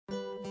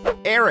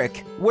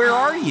Eric, where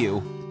are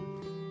you?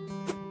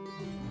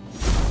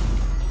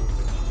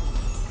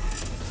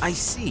 I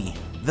see.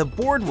 The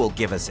board will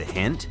give us a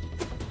hint.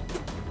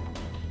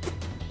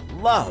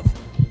 Love.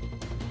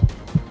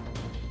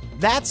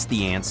 That's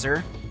the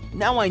answer.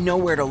 Now I know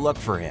where to look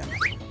for him.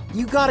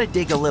 You gotta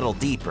dig a little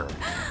deeper.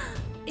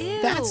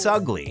 Ew. That's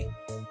ugly.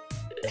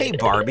 Hey,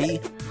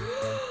 Barbie.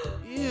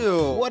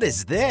 Ew. What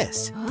is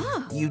this?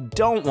 Huh. You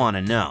don't want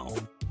to know.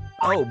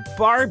 Oh,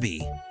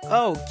 Barbie.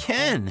 Oh,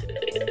 Ken.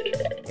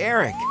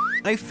 Eric,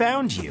 I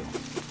found you.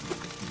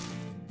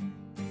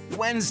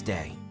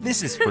 Wednesday,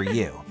 this is for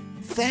you.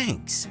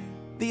 Thanks.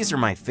 These are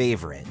my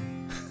favorite.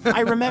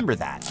 I remember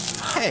that.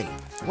 Hey,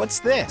 what's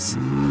this?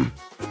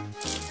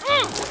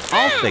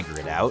 I'll figure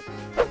it out.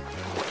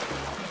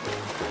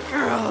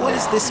 What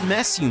is this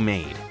mess you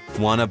made?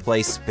 Wanna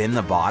play spin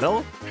the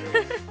bottle?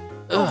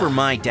 Over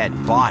my dead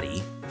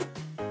body?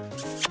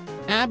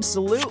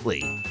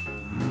 Absolutely.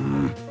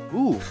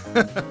 Ooh,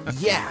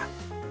 yeah.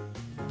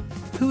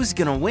 Who's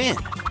gonna win?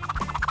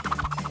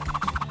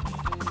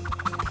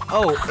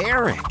 Oh,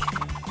 Eric.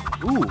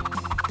 Ooh.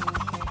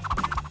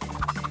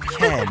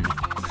 Ken.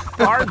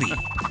 Barbie.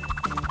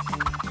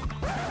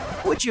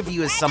 Which of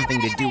you has something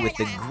to do with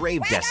the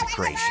grave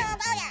desecration?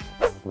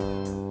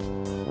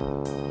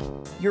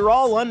 You're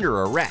all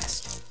under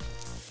arrest.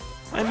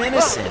 I'm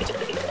innocent.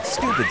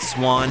 Stupid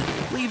swan,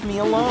 leave me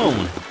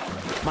alone.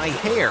 My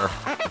hair.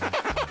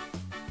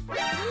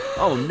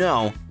 Oh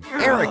no,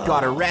 Eric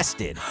got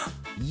arrested.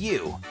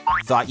 You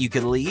thought you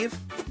could leave?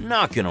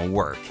 Not gonna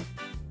work.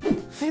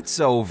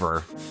 It's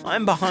over.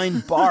 I'm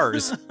behind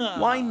bars.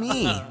 Why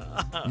me?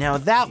 Now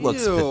that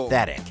looks Ew.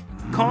 pathetic.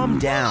 Calm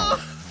down.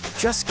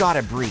 Just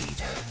gotta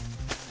breathe.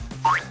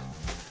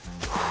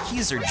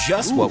 Keys are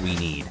just what we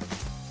need.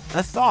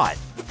 A thought.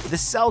 The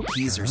cell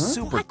keys are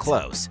super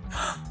close.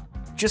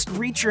 Just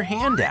reach your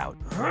hand out.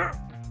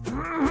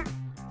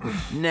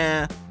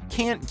 Nah,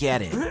 can't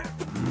get it.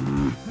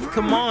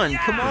 Come on,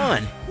 come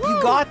on.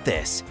 You got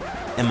this.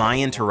 Am I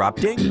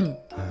interrupting?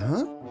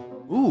 Huh?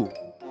 Ooh.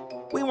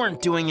 We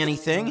weren't doing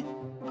anything.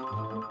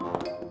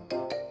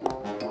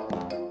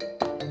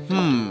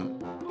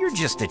 You're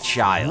just a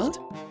child.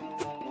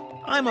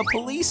 I'm a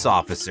police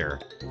officer.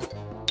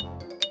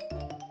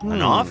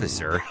 An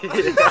officer?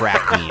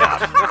 Crack me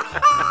up.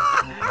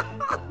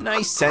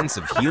 Nice sense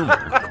of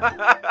humor.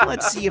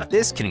 Let's see if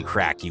this can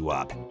crack you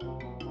up.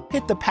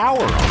 Hit the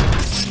power on.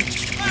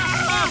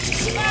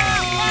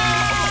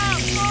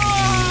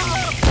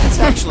 It's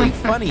actually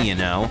funny, you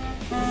know.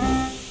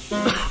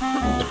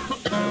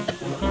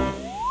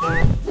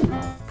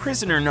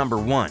 Prisoner number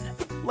 1,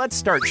 let's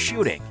start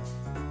shooting.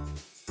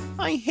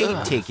 I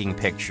hate taking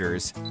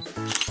pictures.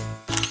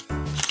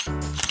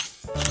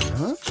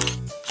 Huh?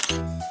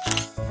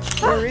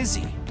 Where is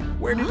he?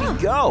 Where did he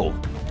go?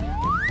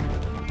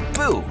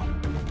 Boo!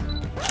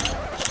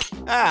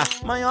 Ah,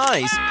 my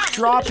eyes!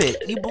 Drop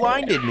it! You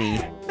blinded me!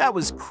 That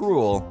was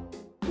cruel.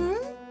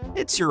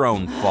 It's your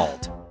own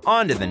fault.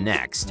 On to the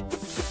next.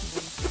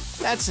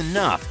 That's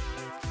enough.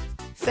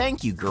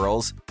 Thank you,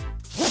 girls.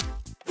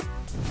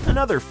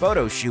 Another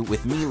photo shoot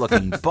with me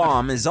looking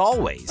bomb as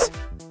always.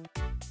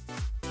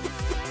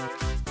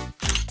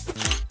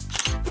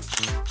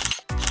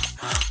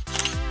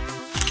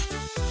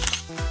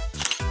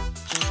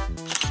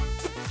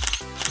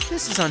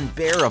 This is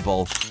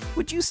unbearable.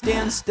 Would you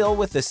stand still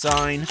with the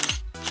sign?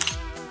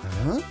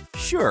 Huh?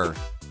 Sure.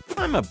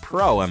 I'm a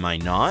pro, am I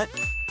not?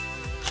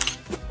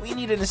 We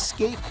need an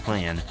escape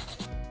plan.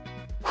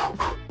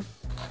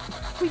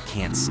 We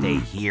can't stay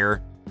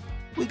here.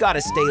 We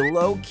gotta stay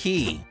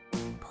low-key.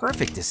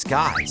 Perfect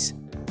disguise.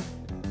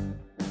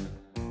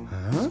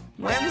 Huh?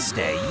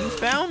 Wednesday, you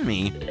found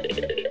me.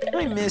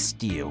 I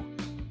missed you.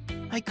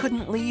 I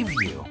couldn't leave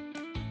you.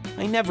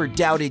 I never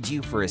doubted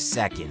you for a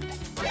second.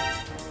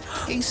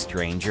 Hey,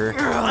 stranger,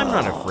 I'm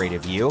not afraid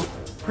of you.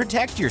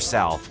 Protect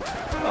yourself.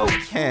 Oh,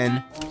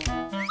 Ken.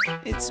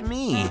 It's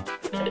me.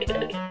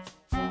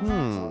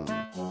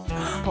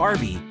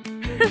 Barbie.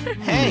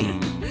 Hey.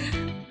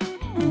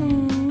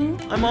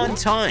 I'm on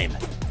time.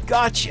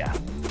 Gotcha.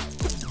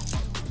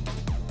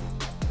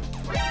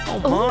 Oh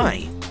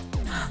my.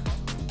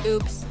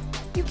 Oops.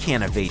 You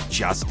can't evade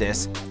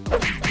justice.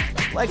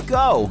 Let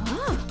go.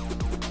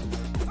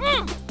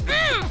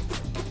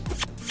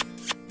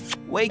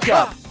 Wake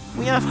up.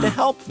 We have to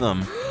help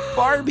them.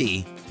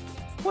 Barbie.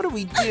 What do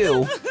we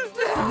do?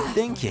 I'm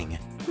thinking.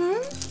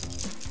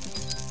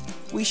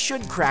 We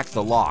should crack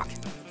the lock.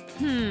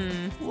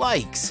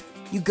 Likes.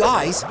 You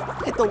guys,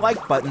 hit the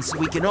like button so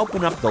we can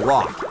open up the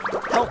lock.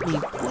 Help me,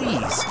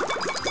 please.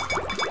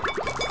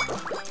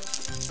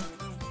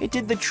 It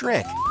did the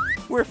trick.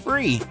 We're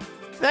free.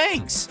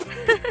 Thanks.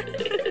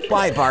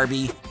 Bye,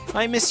 Barbie.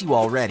 I miss you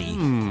already.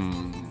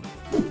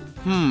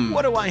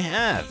 What do I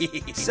have?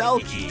 Cell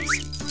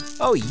keys.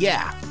 Oh,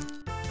 yeah.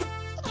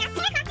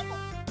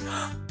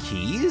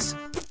 Keys?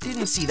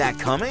 Didn't see that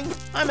coming.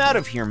 I'm out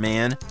of here,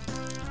 man.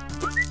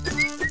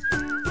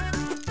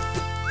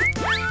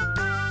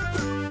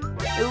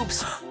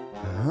 Oops.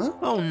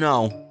 Oh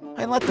no,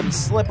 I let them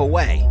slip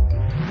away.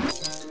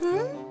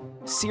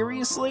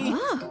 Seriously?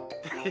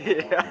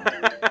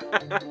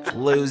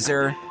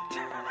 Loser.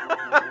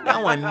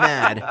 Now I'm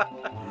mad.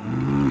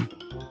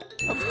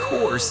 Of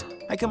course,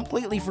 I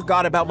completely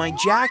forgot about my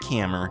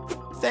jackhammer.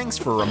 Thanks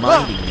for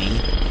reminding me.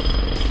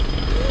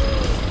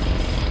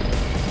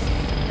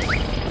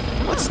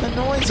 What's the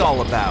noise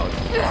all about?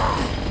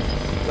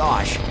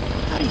 Gosh,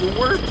 how do you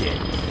work it?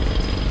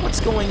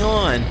 What's going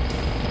on?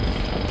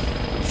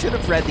 Should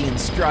have read the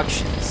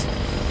instructions.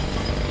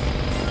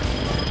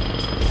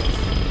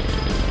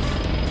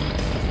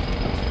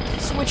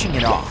 Switching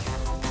it off.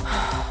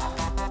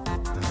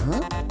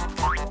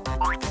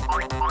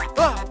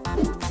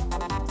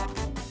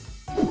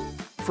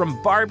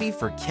 From Barbie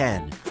for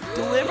Ken.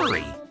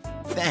 Delivery.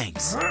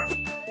 Thanks.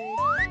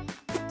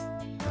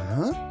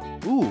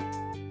 Ooh.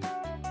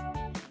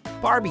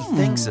 Barbie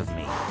thinks of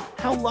me.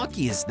 How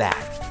lucky is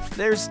that?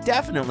 There's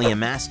definitely a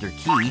master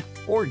key,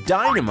 or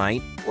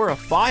dynamite, or a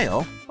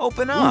file.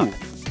 Open up.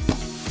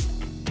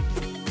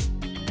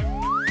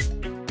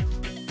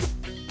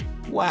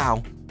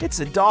 Wow, it's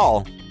a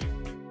doll.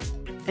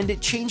 And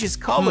it changes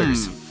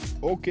colors.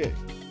 Okay.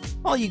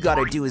 All you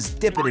gotta do is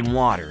dip it in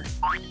water.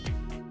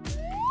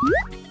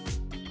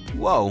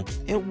 Whoa,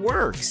 it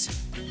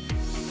works.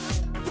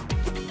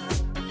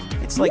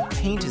 It's like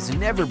paint has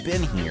never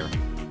been here.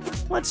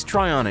 Let's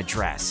try on a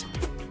dress.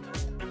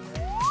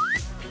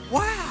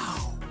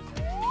 Wow!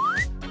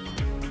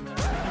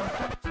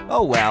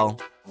 Oh well.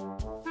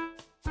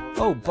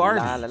 Oh, Barbie.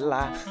 La la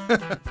la.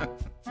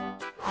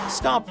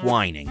 Stop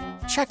whining.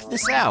 Check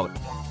this out.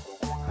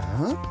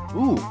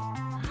 Ooh.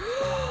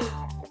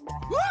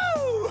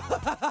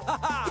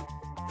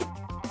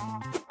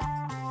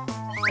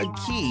 A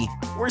key.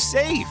 We're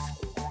safe.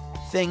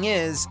 Thing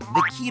is,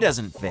 the key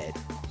doesn't fit.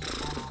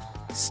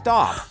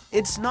 Stop.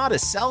 It's not a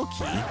cell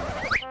key.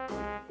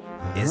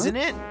 Isn't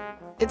it?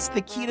 It's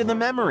the key to the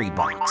memory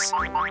box.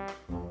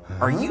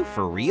 Are you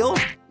for real?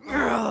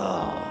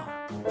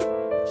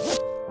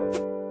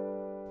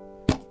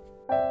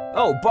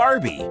 Oh,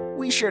 Barbie,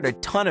 we shared a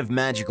ton of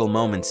magical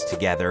moments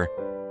together.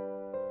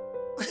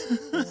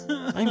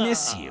 I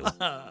miss you.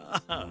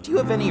 Do you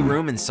have any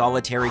room in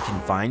solitary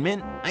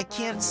confinement? I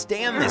can't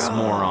stand this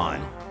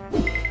moron.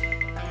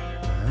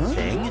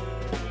 Thing?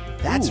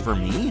 That's for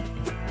me?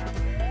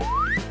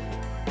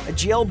 A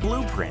jail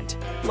blueprint.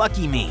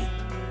 Lucky me.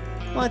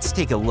 Let's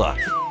take a look.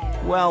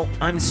 Well,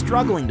 I'm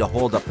struggling to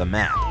hold up the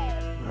map.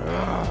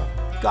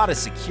 Gotta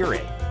secure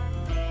it.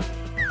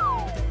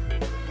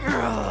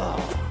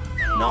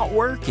 Not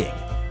working.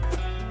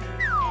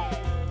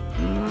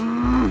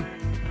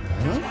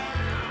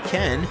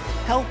 Ken,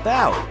 help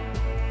out.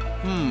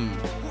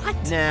 What?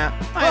 Nah,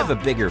 I have a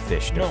bigger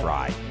fish to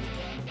fry.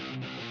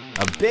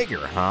 A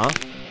bigger, huh?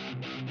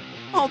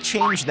 I'll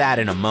change that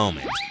in a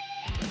moment.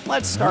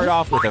 Let's start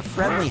off with a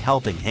friendly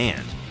helping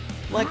hand.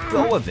 Let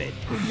go of it,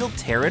 or you'll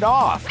tear it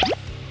off.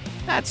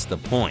 That's the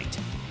point.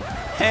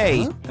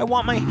 Hey, I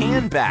want my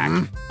hand back.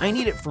 I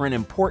need it for an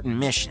important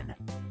mission.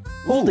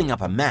 Holding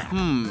up a map.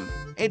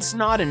 It's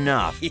not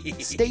enough.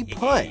 Stay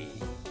put.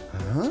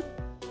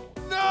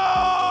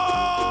 No!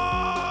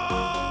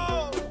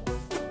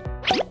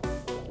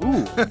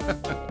 Ooh.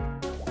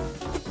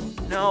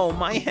 No,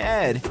 my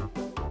head.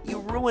 You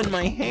ruined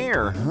my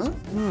hair.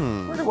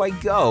 Where do I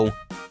go?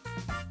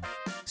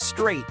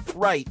 Straight,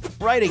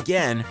 right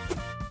again.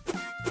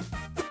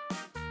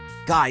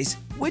 Guys,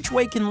 which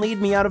way can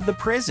lead me out of the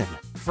prison?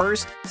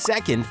 First,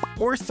 second,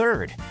 or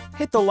third?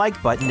 Hit the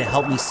like button to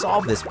help me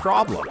solve this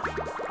problem.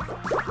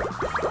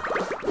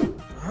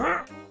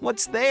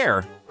 What's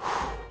there?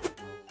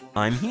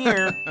 I'm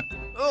here.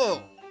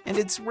 Oh. And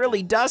it's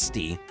really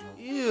dusty.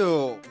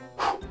 Ew.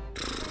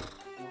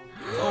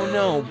 Oh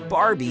no,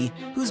 Barbie,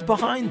 who's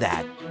behind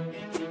that?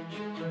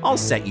 I'll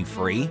set you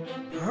free.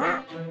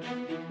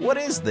 What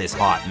is this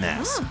hot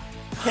mess?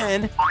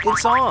 Ken,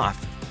 it's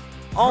off.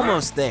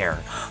 Almost there.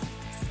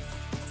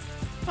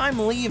 I'm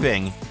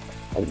leaving.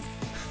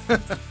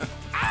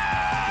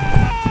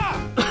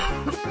 Ow!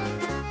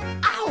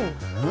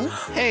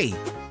 Hey,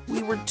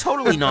 we were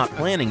totally not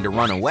planning to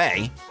run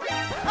away.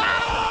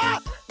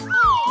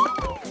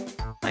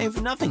 I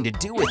have nothing to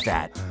do with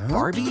that.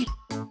 Barbie?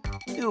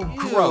 Ew,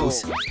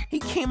 gross. He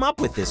came up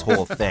with this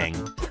whole thing.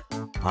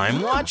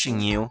 I'm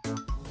watching you.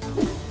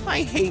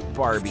 I hate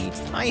Barbie.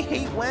 I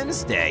hate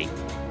Wednesday.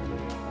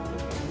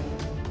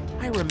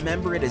 I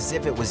remember it as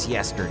if it was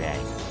yesterday.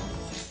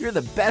 You're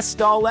the best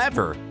doll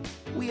ever.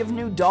 We have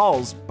new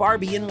dolls,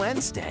 Barbie and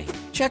Wednesday.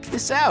 Check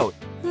this out.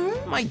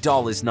 My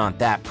doll is not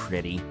that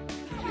pretty.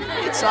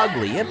 It's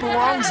ugly. It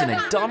belongs in a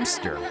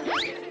dumpster.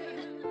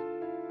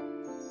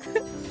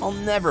 I'll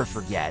never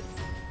forget.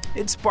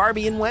 It's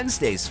Barbie and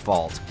Wednesday's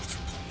fault.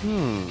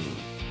 Ooh,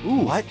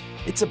 what?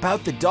 It's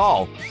about the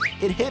doll.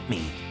 It hit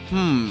me.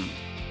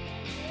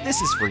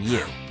 This is for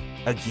you.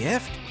 A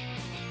gift?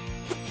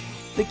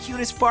 The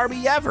cutest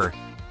Barbie ever.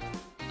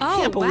 Oh,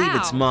 Can't believe wow.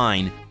 it's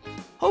mine.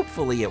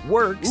 Hopefully it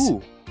works.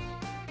 Ooh.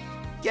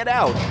 Get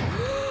out.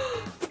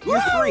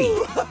 You're free.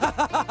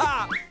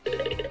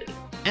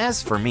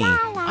 As for me,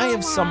 I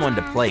have someone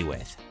to play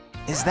with.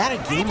 Is that a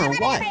game or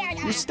what?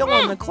 You're still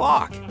on the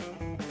clock.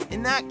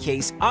 In that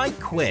case, I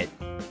quit.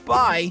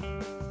 Bye.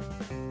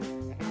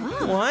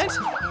 What?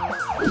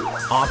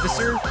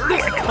 Officer,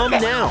 come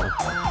now.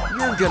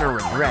 You're gonna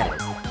regret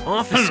it.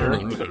 Officer,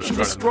 she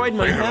destroyed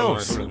my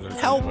house.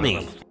 Help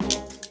me.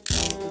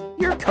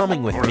 You're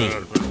coming with me.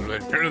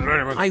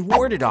 I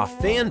warded off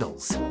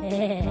vandals.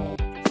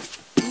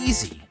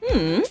 Easy.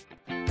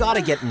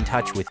 Gotta get in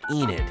touch with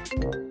Enid.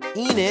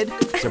 Enid,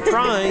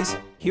 surprise,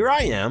 here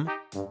I am.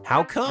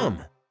 How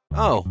come?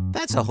 Oh,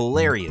 that's a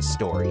hilarious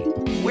story.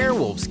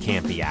 Werewolves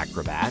can't be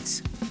acrobats.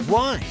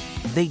 Why?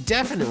 They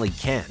definitely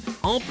can.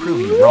 I'll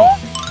prove you wrong.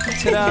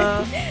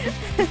 Ta-da!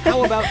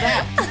 How about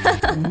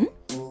that?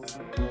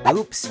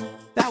 Oops,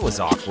 that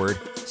was awkward.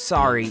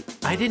 Sorry,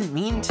 I didn't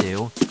mean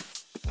to.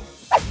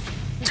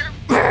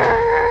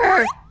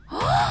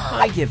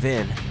 I give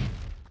in.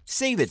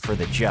 Save it for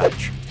the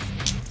judge.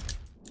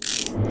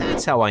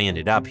 That's how I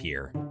ended up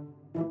here.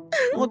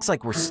 Looks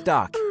like we're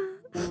stuck.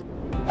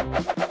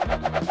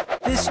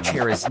 This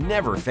chair has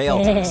never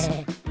failed us.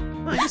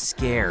 I'm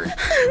scared.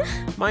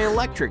 My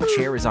electric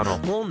chair is on a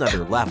whole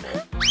nother level,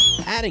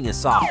 adding a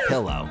soft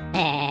pillow.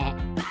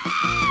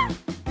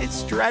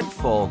 It's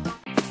dreadful.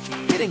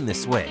 Hitting the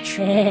switch.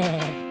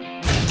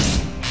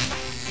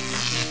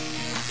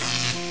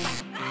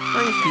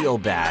 I feel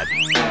bad.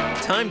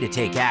 Time to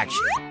take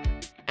action.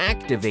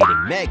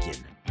 Activating Megan.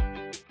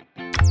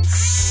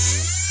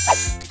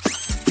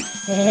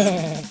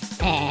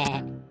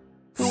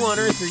 Who on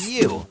earth are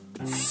you?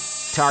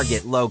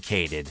 Target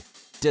located.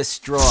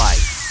 Destroy.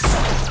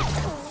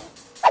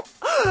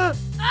 Oh,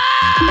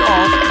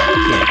 you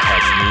can't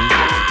catch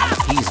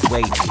me. He's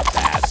way too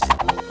fast.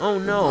 Oh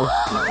no,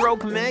 he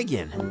broke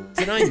Megan.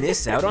 Did I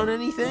miss out on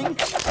anything?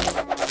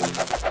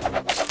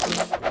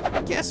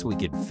 Guess we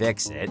could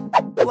fix it.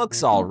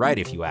 Looks all right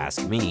if you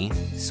ask me.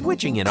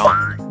 Switching it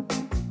on.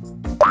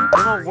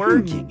 Not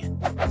working.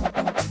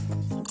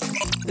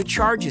 The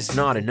charge is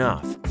not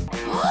enough.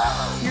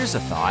 Here's a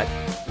thought.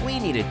 We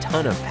need a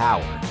ton of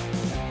power.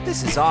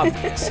 This is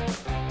obvious.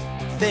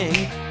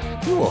 Thing,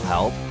 you will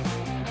help.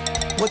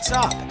 What's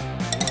up?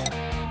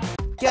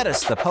 Get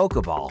us the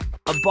Pokeball.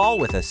 A ball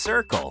with a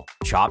circle.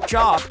 Chop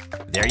chop.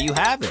 There you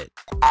have it.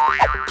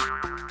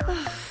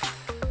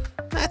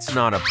 That's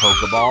not a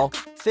Pokeball.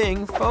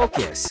 Thing,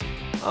 focus.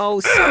 Oh,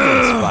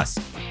 someone's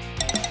fussy.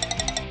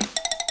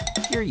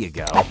 Here you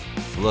go.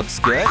 Looks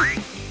good?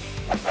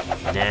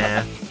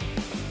 Nah.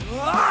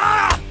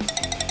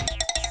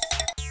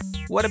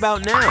 What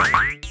about now?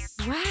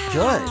 Wow.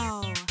 Good.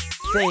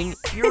 Thing,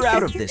 you're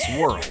out of this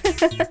world.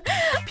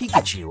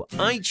 Pikachu,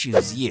 I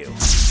choose you.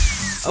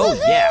 Oh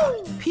yeah,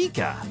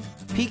 Pika.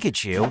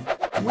 Pikachu,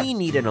 we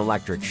need an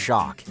electric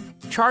shock.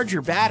 Charge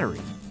your battery.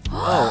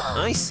 Oh,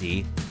 I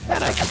see.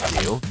 That I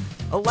can do.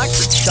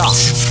 Electric shock.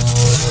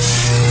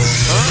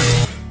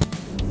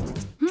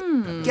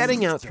 Fine.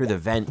 Getting out through the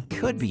vent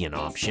could be an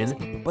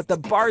option, but the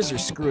bars are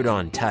screwed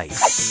on tight.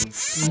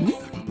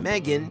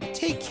 Megan,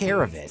 take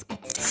care of it.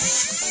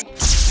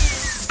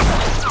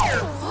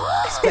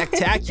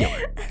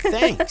 Spectacular.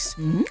 Thanks.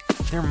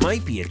 There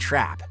might be a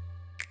trap.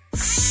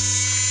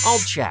 I'll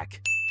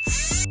check.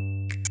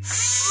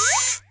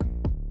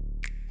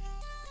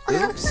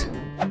 Oops.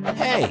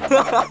 Hey.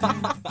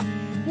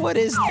 What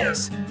is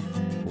this?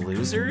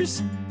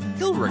 Losers?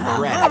 He'll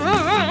regret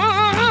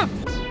it.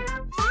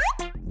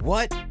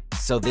 What?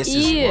 So this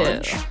is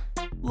lunch?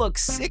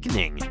 Looks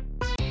sickening.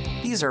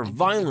 These are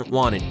violent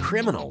wanted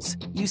criminals.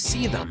 You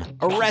see them.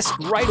 Arrest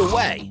right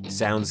away.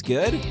 Sounds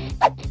good?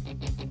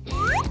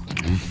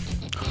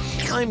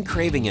 I'm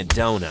craving a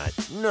donut.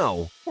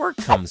 No, work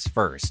comes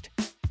first.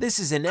 This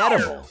is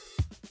inedible.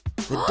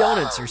 The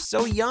donuts are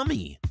so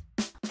yummy.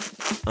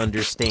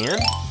 Understand?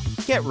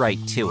 Get right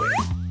to it.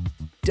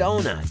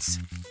 Donuts.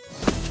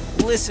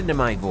 Listen to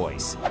my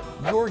voice.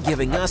 You're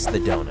giving us the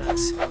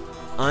donuts.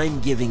 I'm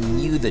giving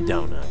you the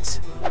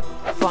donuts.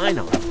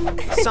 Finally,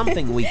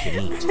 something we can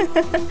eat.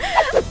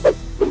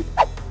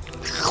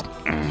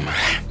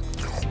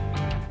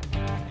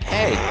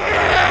 Hey,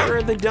 where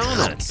are the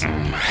donuts?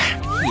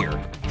 Here,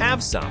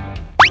 have some.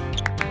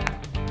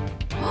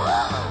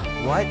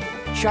 What?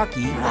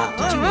 Chucky, did you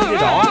eat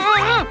it all?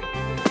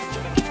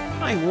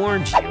 I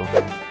warned you.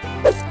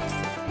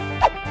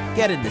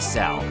 Get in the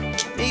cell.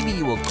 Maybe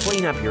you will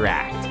clean up your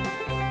act.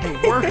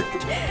 It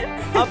worked.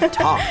 Up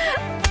top.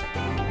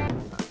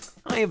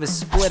 I have a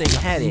splitting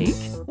headache.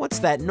 What's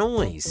that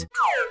noise?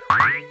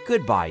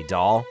 Goodbye,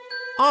 doll.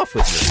 Off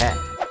with your head.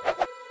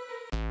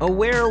 A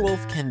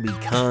werewolf can be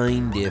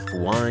kind if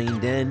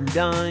wined and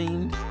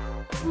dined.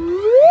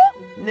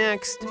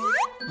 Next.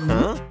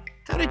 Huh?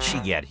 How did she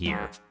get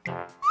here?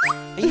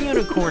 A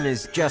unicorn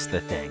is just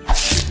the thing.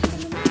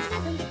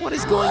 What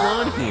is going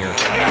on here?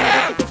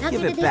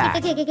 Give it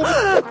back.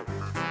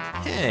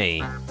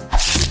 Hey.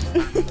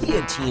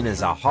 Guillotine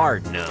is a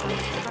hard no.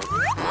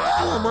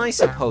 How am I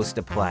supposed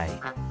to play?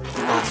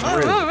 That's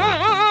rude.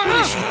 Who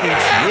does she think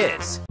she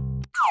is?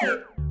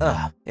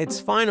 Ugh, it's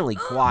finally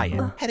quiet.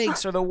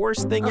 Headaches are the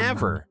worst thing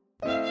ever.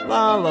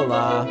 La la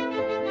la.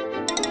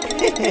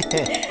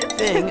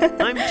 Thing,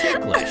 I'm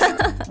ticklish.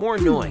 More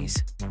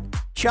noise.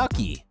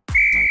 Chucky.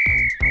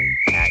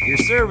 your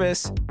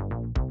service.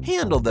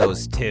 Handle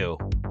those two.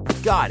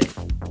 Got it.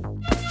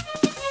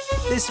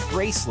 This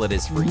bracelet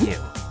is for you.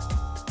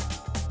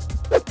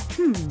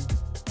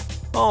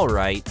 All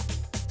right.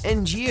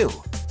 And you.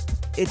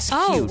 It's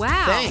cute. Oh,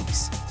 wow.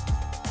 Thanks.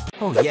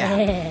 Oh, yeah.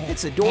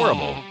 It's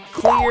adorable.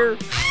 Clear.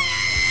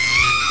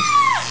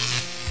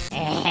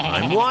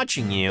 I'm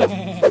watching you.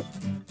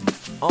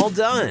 All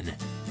done.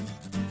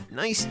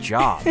 Nice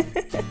job.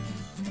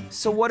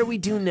 So what do we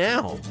do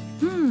now?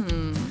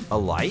 A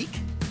like?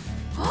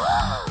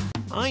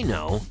 I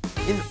know.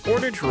 In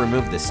order to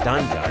remove the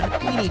stun gun,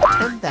 we need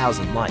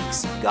 10,000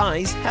 likes.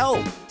 Guys,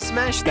 help!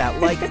 Smash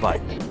that like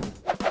button.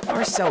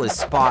 Our cell is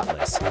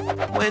spotless.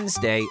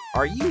 Wednesday,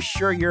 are you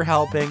sure you're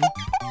helping?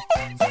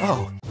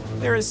 Oh,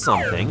 there is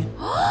something.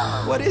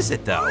 What is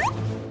it, though?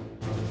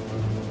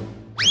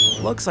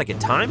 Looks like a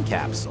time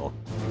capsule.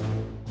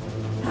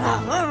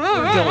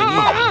 We're going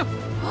in.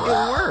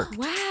 It worked.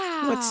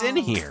 Wow. What's in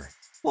here?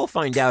 We'll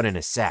find out in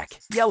a sec.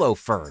 Yellow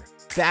fur,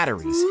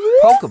 batteries,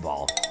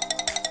 Pokeball.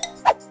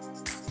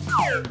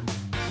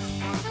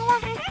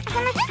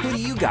 Who do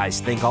you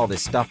guys think all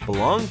this stuff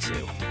belonged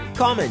to?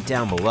 Comment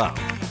down below.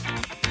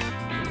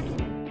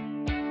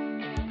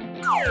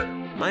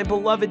 My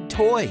beloved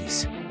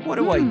toys. What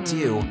do I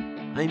do?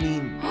 I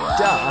mean,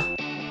 duh.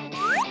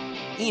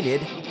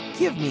 Enid,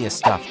 give me a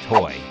stuffed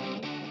toy.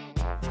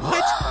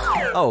 What?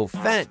 Oh,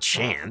 fat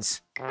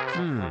chance.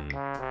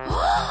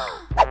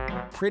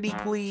 Pretty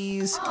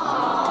please?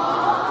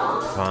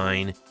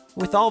 Fine.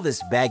 With all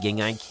this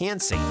begging, I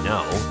can't say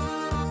no.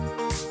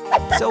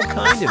 So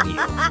kind of you.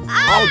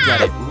 I'll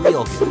get it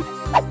real good.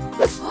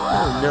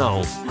 Oh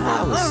no,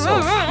 that was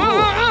so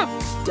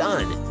cool.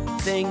 Done.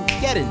 Thing,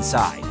 get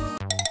inside.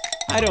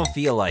 I don't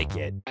feel like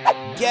it.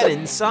 Get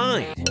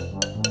inside.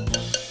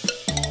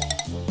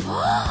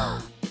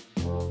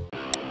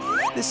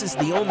 This is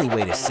the only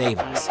way to save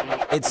us.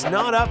 It's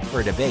not up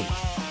for debate.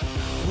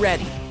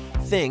 Ready.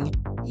 Thing,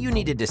 you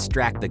need to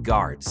distract the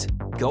guards.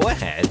 Go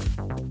ahead.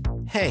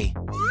 Hey,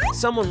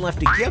 someone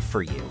left a gift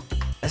for you.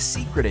 A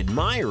secret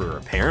admirer,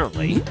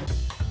 apparently.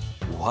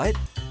 What?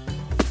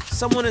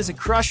 Someone has a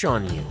crush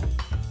on you.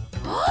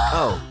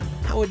 Oh,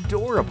 how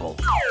adorable.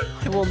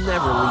 I will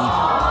never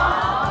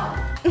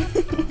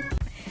leave you.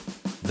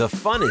 The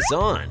fun is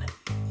on.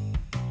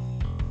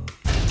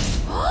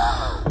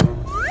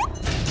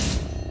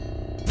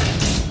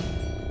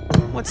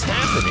 What's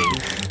happening?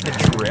 A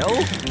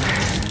drill?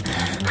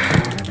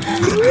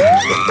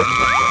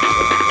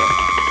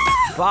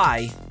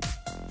 Bye.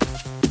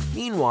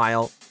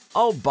 Meanwhile,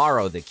 I'll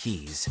borrow the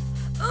keys.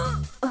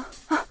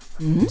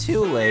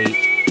 Too late.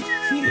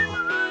 Phew,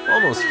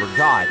 almost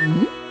forgot.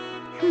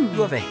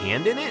 You have a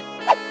hand in it?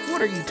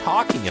 What are you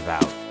talking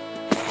about?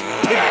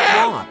 It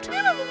flopped.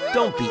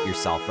 Don't beat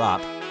yourself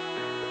up.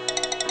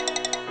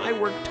 I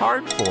worked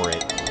hard for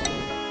it.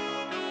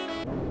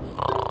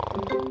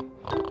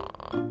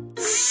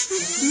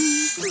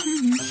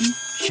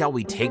 Shall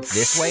we take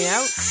this way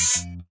out?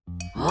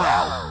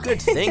 Wow,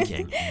 good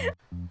thinking.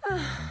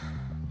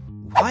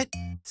 What?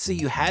 So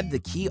you had the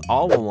key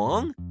all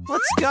along?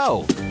 Let's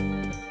go.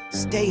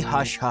 Stay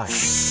hush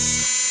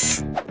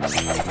hush.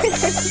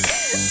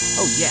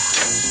 Oh yeah.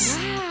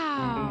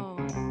 Wow.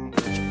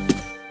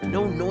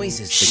 No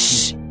noises, the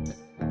key.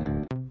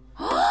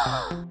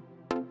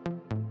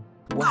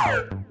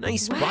 Wow,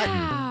 nice button.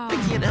 I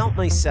can't help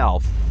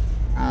myself.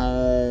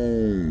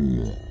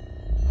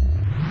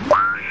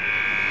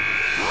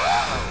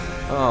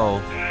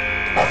 Oh.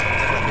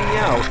 Let me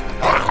out.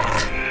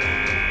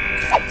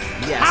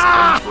 Yes,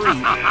 I'm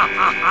free.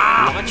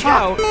 Watch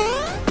out.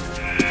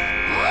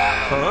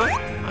 Huh?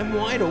 I'm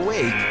wide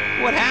awake.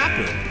 What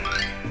happened?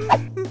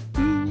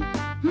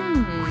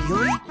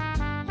 Really?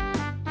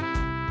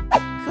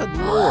 Good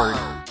lord.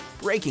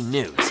 Breaking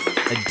news.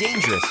 A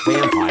dangerous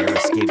vampire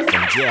escaped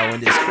from jail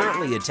and is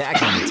currently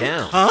attacking the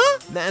town. Huh?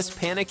 Mass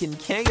panic and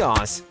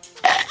chaos.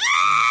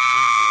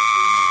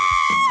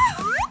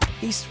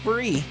 He's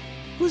free.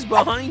 Who's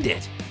behind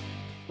it?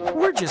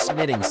 We're just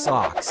knitting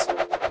socks.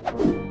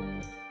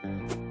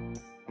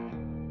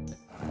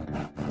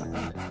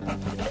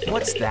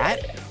 What's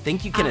that?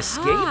 Think you can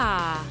escape?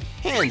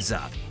 Hands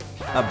up.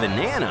 A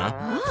banana?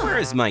 Where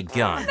is my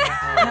gun?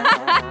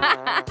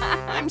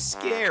 I'm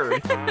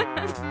scared.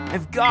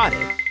 I've got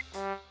it.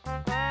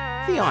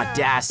 The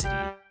audacity.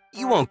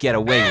 You won't get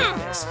away with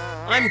this.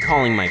 I'm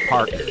calling my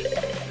partner.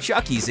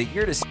 Chucky's at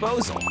your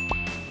disposal.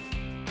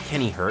 Can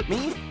he hurt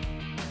me?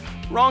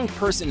 Wrong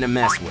person to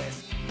mess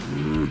with.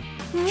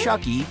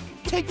 Chucky,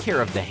 take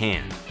care of the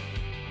hand.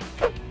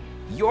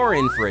 You're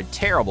in for a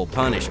terrible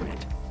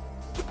punishment.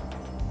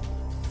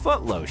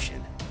 Foot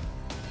lotion.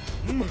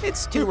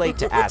 It's too late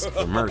to ask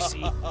for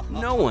mercy.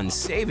 No one's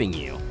saving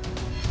you.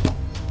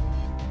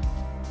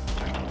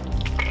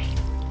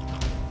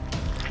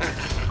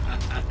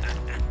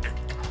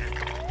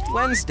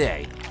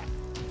 Wednesday.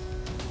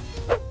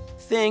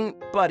 Thing,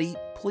 buddy,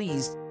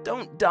 please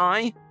don't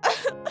die.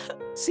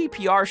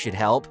 CPR should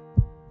help.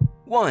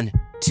 1,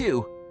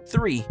 2,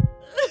 3.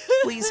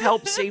 Please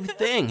help save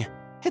Thing.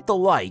 Hit the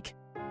like.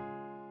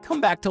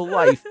 Come back to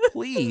life,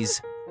 please.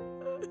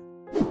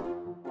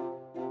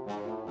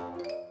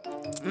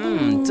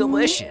 Mmm,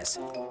 delicious.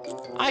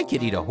 I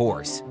could eat a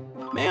horse.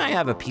 May I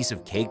have a piece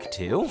of cake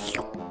too?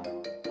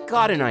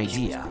 Got an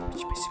idea.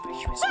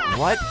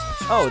 What?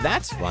 Oh,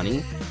 that's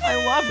funny.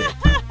 I love it.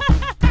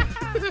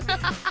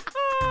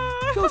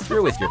 Go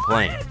through with your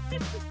plan.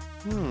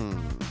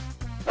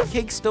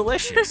 Cake's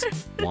delicious.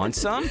 Want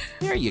some?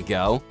 Here you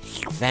go.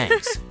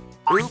 Thanks.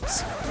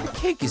 Oops, the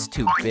cake is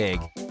too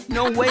big.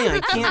 No way, I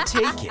can't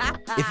take it.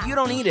 If you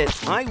don't eat it,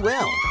 I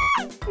will.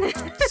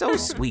 So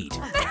sweet.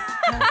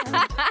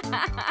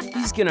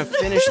 He's gonna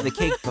finish the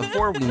cake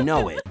before we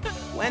know it.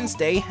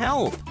 Wednesday,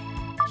 help.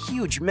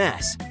 Huge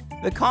mess.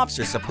 The cops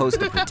are supposed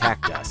to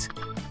protect us.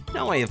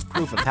 Now I have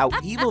proof of how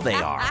evil they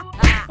are.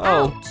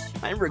 Oh,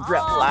 I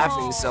regret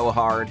laughing so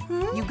hard.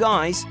 You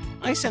guys,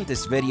 I sent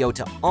this video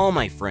to all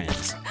my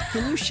friends.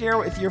 Can you share it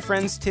with your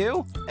friends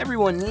too?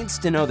 Everyone needs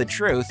to know the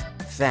truth.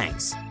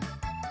 Thanks.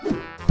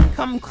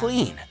 Come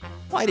clean.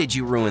 Why did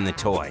you ruin the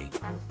toy?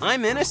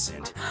 I'm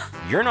innocent.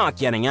 You're not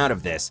getting out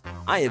of this.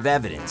 I have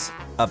evidence.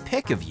 A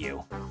pic of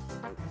you.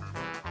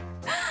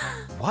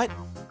 What?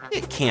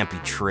 It can't be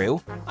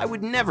true. I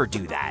would never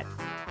do that.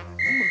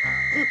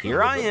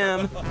 Here I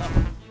am.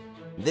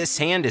 This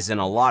hand is in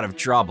a lot of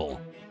trouble.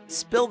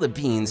 Spill the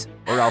beans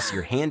or else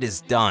your hand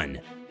is done.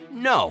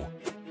 No.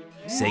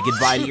 Say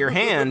goodbye to your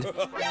hand.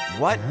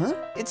 What?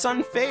 It's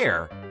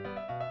unfair.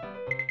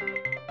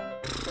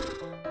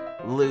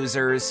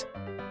 Losers.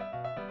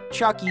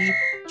 Chucky,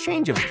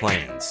 change of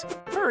plans.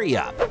 Hurry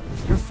up.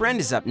 Your friend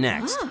is up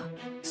next.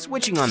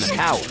 Switching on the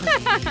power.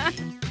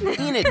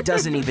 Enid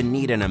doesn't even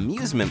need an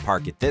amusement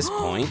park at this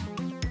point.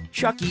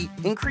 Chucky,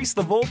 increase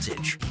the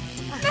voltage.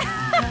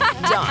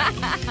 Done.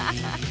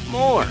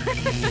 More.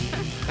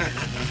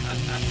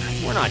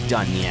 We're not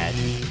done yet.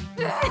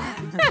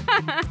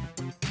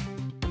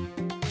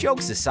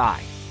 Jokes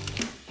aside,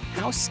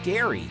 how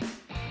scary.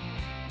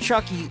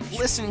 Chucky,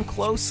 listen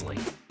closely.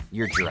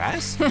 Your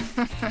dress?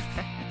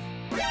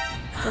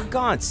 For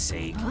God's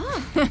sake.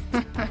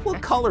 We'll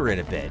color it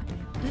a bit.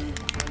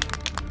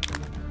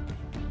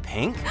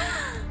 Pink?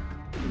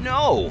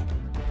 No!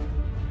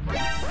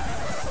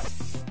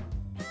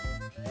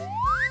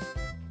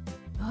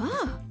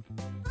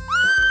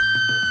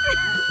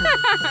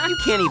 You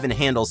can't even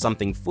handle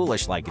something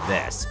foolish like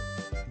this.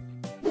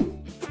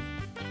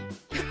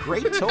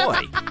 Great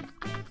toy.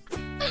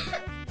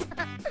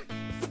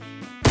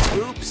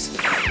 Oops.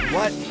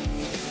 What?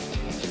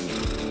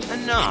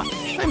 Enough.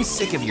 I'm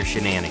sick of your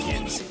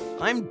shenanigans.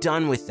 I'm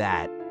done with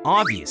that.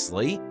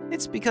 Obviously,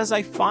 it's because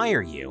I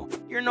fire you.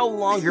 You're no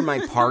longer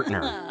my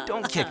partner.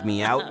 Don't kick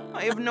me out.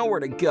 I have nowhere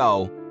to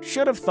go.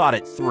 Should have thought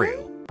it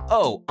through.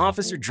 Oh,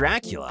 Officer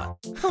Dracula.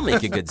 He'll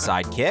make a good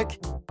sidekick.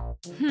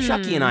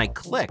 Chucky and I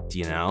clicked,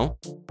 you know.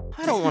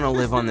 I don't want to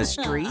live on the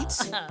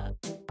streets.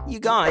 You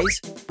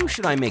guys, who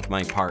should I make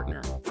my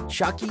partner?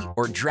 Chucky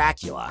or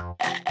Dracula?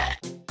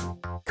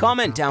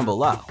 Comment down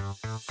below.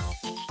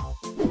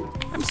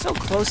 I'm so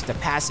close to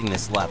passing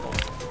this level.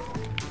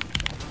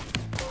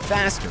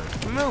 Faster,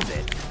 move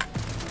it.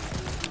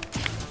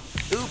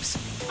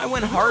 Oops, I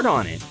went hard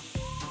on it.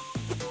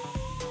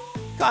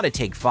 Gotta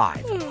take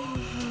 5.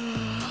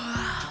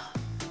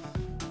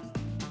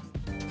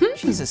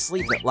 She's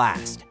asleep at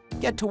last.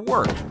 Get to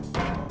work.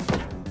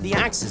 The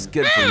axe is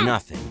good for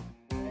nothing.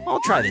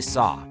 I'll try the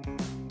saw.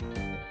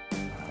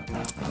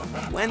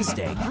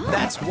 Wednesday,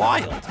 that's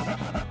wild.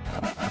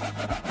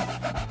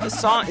 The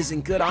saw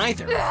isn't good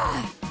either.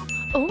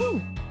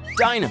 Oh.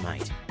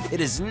 Dynamite. It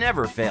has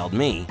never failed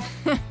me.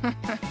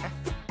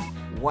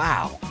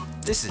 Wow,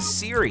 this is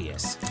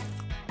serious.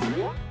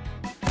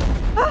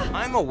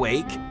 I'm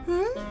awake.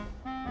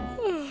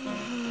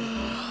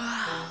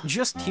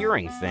 Just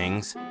hearing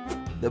things.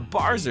 The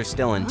bars are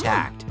still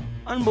intact.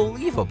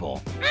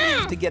 Unbelievable. I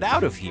have to get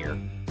out of here.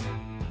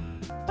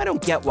 I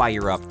don't get why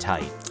you're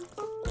uptight.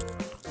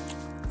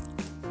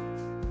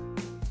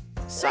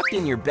 Suck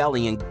in your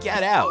belly and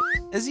get out.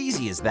 As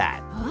easy as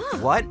that.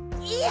 What?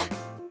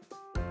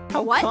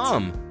 How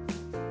come?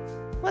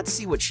 Let's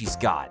see what she's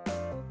got.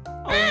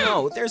 Oh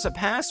no, there's a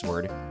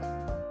password.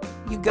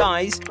 You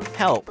guys,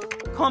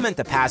 help. Comment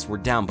the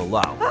password down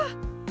below.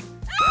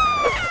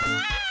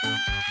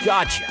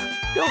 Gotcha.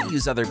 Don't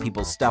use other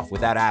people's stuff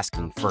without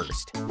asking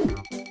first.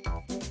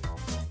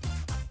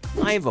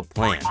 I have a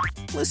plan.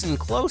 Listen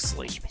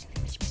closely.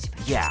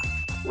 Yeah,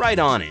 right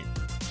on it.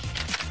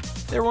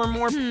 There were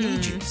more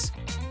pages.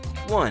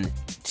 1,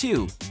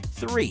 2,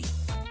 3.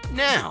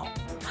 Now,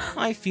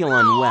 I feel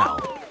unwell.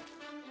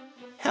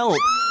 Help,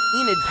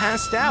 Enid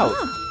passed out.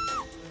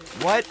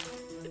 What?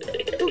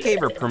 Who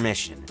gave her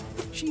permission?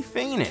 She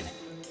fainted.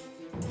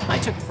 I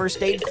took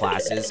first aid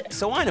classes,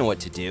 so I know what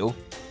to do.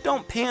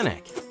 Don't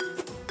panic.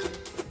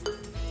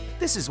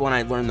 This is when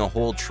I learned the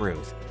whole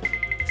truth.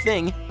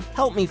 Thing,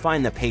 help me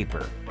find the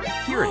paper.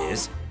 Here it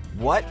is.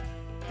 What?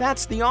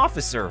 That's the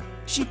officer.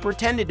 She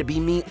pretended to be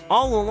me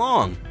all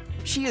along.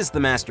 She is the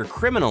master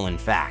criminal, in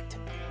fact.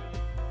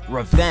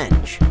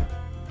 Revenge.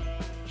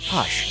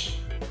 Hush.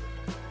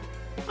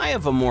 I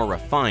have a more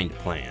refined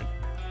plan.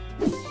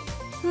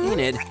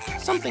 Enid,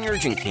 something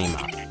urgent came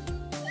up.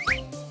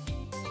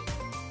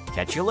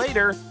 Catch you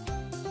later.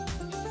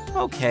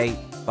 Okay,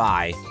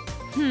 bye.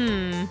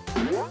 Hmm.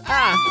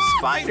 Ah,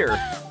 spider!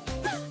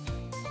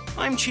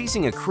 I'm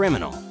chasing a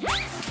criminal.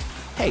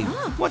 Hey,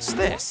 what's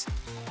this?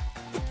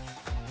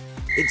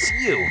 It's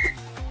you.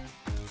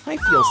 I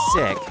feel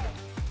sick.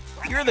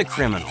 You're the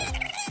criminal.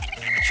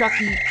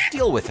 Chucky,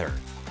 deal with her.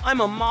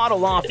 I'm a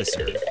model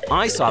officer.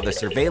 I saw the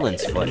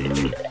surveillance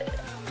footage.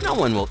 No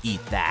one will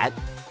eat that.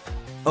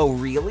 Oh,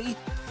 really?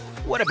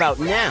 What about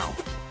now?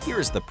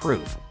 Here's the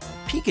proof.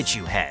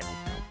 Pikachu head.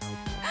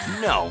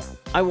 No,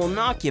 I will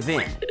not give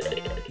in.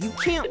 You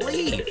can't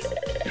leave.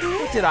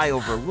 What did I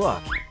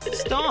overlook?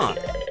 Stop.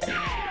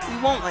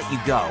 We won't let you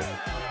go.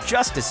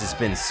 Justice has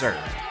been served.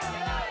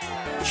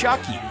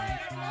 Chucky,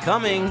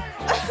 coming.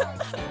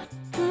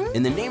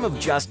 In the name of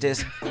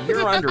justice,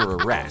 you're under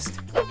arrest.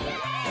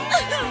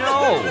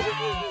 No!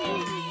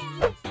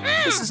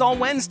 This is all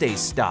Wednesday's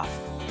stuff.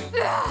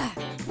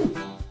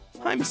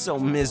 I'm so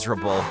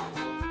miserable.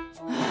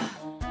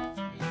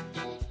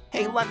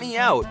 Hey, let me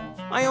out.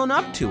 I own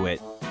up to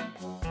it.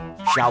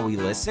 Shall we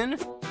listen?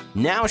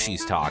 Now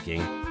she's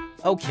talking.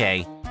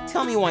 Okay,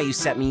 tell me why you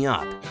set me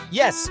up.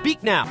 Yes,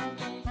 speak now.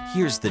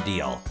 Here's the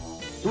deal.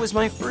 It was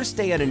my first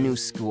day at a new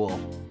school.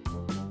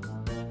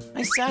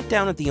 I sat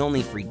down at the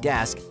only free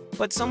desk,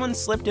 but someone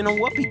slipped in a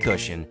whoopee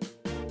cushion.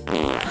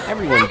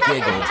 Everyone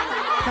giggled.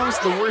 That was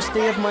the worst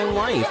day of my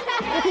life.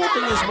 The whole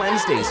thing is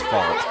Wednesday's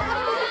fault.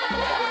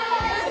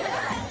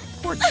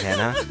 Poor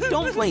Jenna.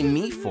 Don't blame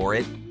me for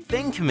it.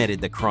 Thing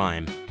committed the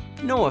crime.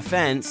 No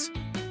offense.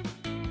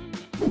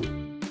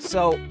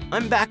 So,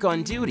 I'm back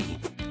on duty.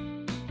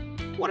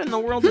 What in the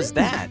world is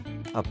that?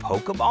 A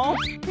Pokeball?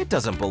 It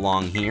doesn't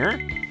belong here.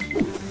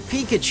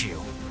 Pikachu,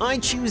 I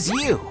choose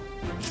you.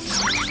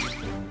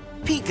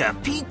 Pika,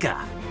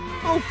 Pika.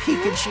 Oh,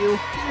 Pikachu,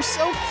 you're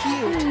so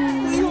cute.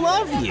 We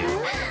love you.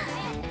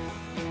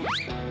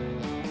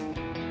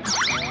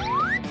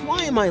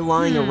 Why am I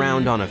lying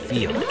around on a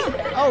field?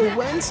 Oh,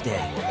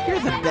 Wednesday, you're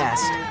the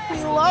best.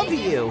 We love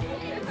you.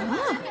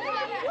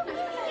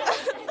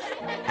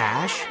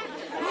 Ash?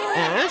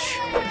 Ash?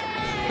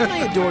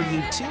 I adore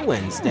you too,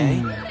 Wednesday.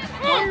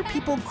 Why are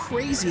people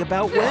crazy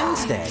about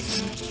Wednesday?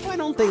 Why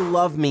don't they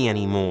love me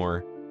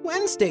anymore?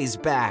 Wednesday's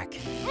back.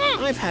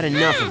 I've had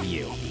enough of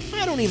you.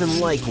 I don't even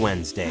like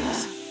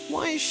Wednesdays.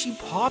 Why is she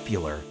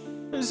popular?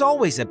 There's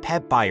always a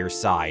pet by her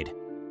side.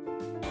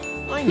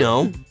 I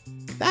know.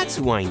 That's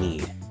who I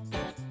need.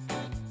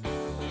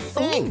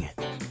 Thing.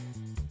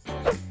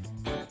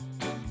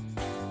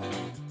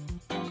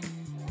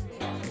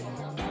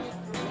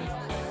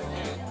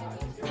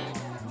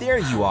 There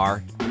you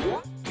are.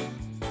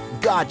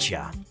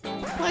 Gotcha.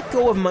 Let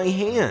go of my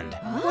hand.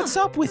 What's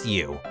up with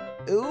you?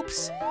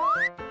 Oops.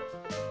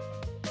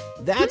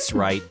 That's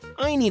right.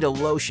 I need a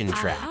lotion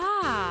trap.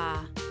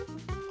 Ah.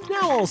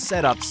 Now I'll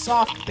set up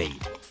soft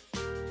bait.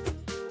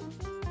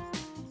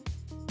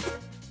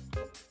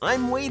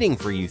 I'm waiting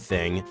for you,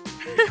 Thing.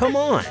 Come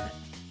on.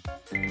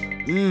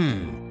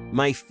 Mmm,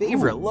 my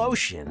favorite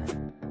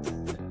lotion.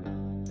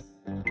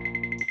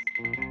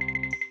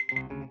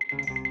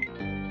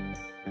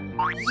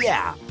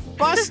 Yeah,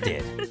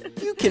 busted.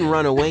 You can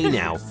run away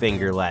now,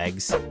 finger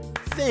legs.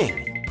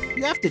 Thing,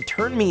 you have to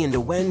turn me into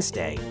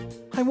Wednesday.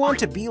 I want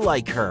to be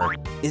like her.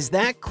 Is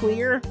that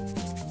clear?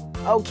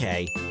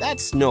 Okay,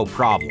 that's no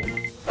problem.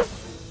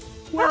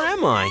 Where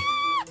am I?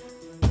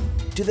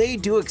 Do they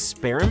do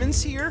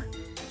experiments here?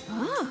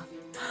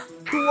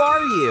 Who are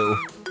you?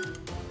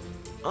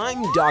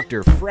 I'm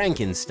Dr.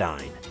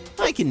 Frankenstein.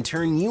 I can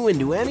turn you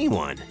into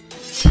anyone.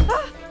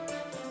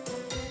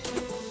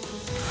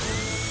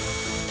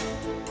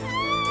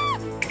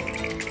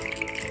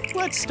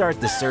 Let's start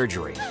the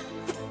surgery.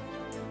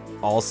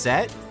 All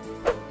set?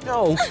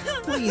 No,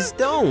 please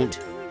don't.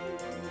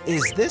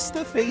 Is this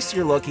the face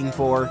you're looking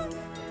for?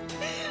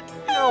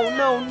 No,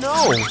 no,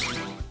 no.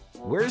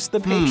 Where's the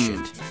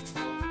patient?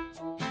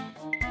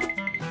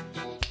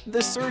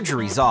 The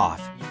surgery's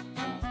off.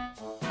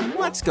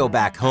 Let's go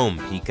back home,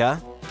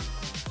 Pika.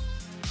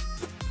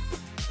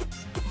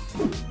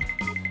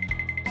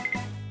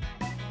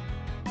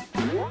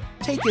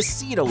 Take a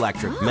seat,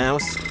 Electric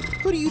Mouse.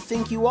 Who do you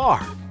think you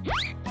are?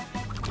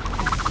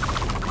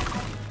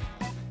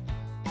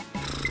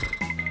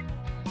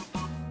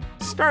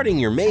 Starting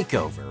your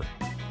makeover.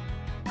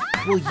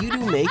 Will you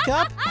do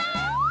makeup?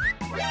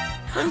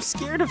 I'm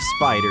scared of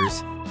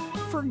spiders.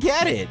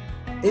 Forget it.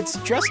 It's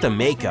just a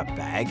makeup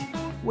bag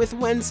with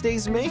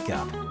Wednesday's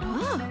makeup.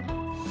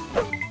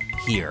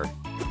 Here,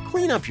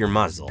 clean up your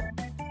muzzle.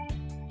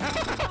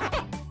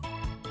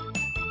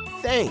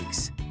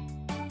 Thanks.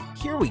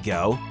 Here we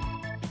go.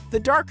 The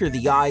darker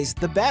the eyes,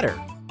 the better.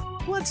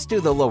 Let's do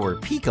the lower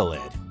Pika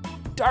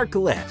lid. Dark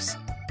lips.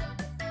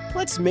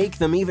 Let's make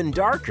them even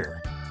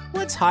darker.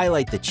 Let's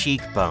highlight the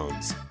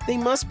cheekbones. They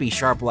must be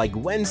sharp like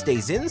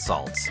Wednesday's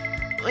insults.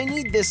 I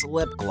need this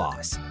lip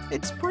gloss.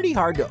 It's pretty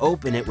hard to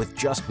open it with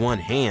just one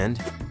hand.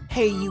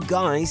 Hey, you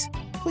guys,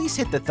 please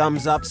hit the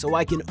thumbs up so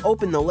I can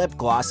open the lip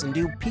gloss and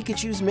do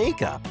Pikachu's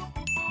makeup.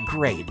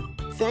 Great,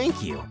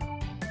 thank you.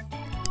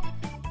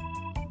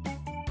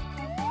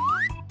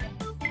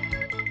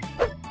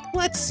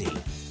 Let's see.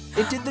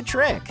 It did the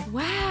trick.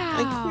 Wow.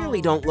 I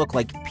clearly don't look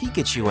like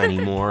Pikachu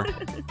anymore.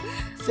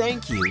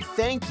 Thank you,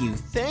 thank you,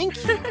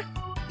 thank you.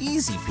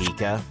 Easy,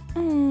 Pika.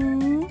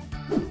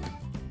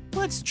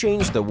 Let's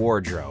change the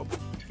wardrobe.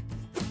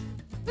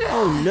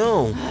 Oh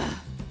no.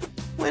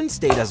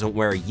 Wednesday doesn't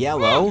wear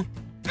yellow.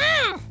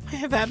 I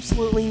have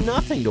absolutely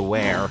nothing to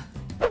wear.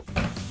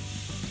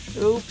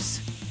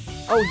 Oops.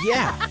 Oh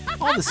yeah,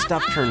 all the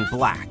stuff turned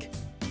black.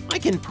 I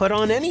can put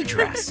on any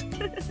dress.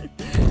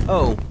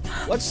 Oh,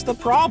 what's the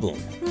problem?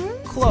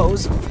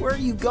 Clothes, where are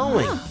you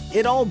going?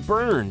 It all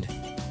burned.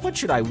 What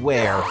should I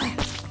wear?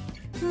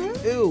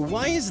 Ooh,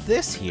 why is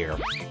this here?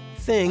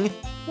 Thing,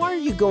 why are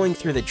you going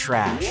through the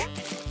trash?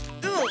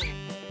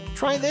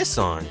 Try this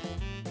on.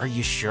 Are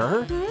you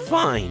sure?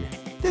 Fine.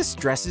 This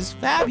dress is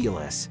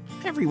fabulous.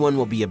 Everyone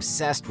will be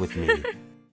obsessed with me.